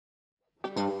I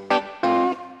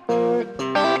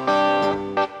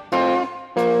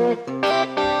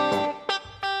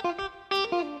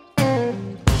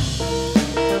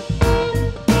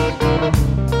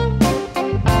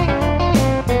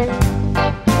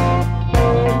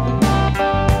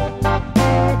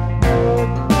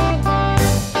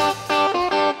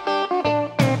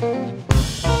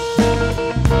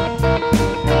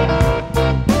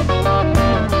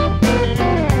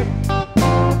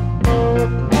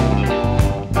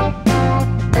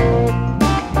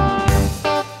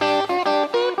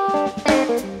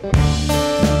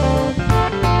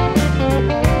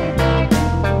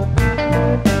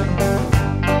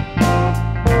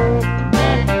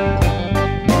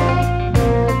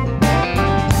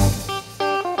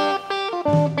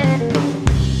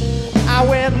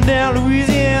went down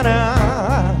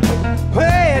Louisiana,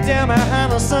 way down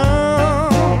behind the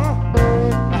sun,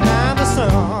 behind the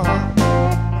sun.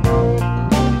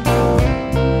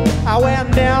 I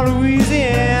went down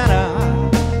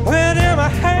Louisiana, way down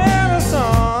behind the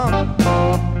sun.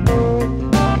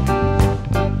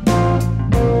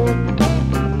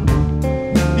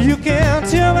 You can't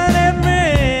tell me that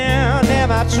man that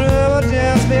my trouble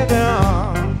just begun.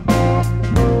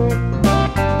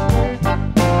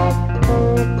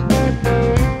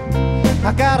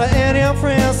 I got an Indian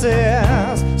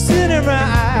princess sitting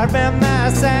right by my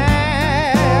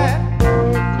side.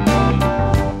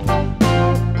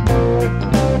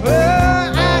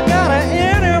 Oh, I got an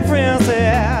Indian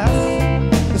princess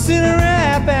sitting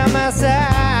right by my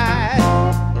side,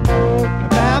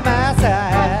 by my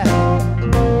side.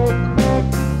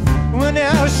 Well,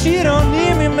 now she don't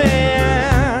need me,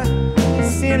 man.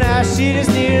 See, now she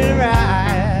just needs a ride.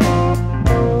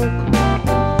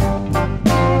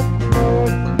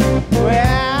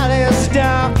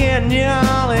 In New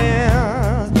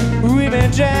Orleans, we've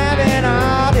been driving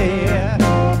all day.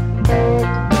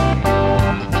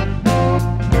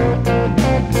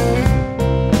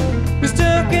 We're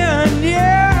stuck in New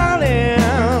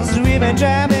Orleans, we've been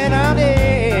driving all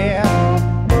day,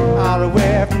 all the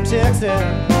way from Texas.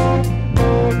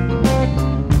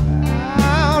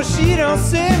 Oh, she don't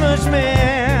say much,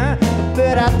 man,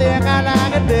 but I think I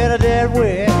like it better that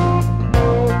way.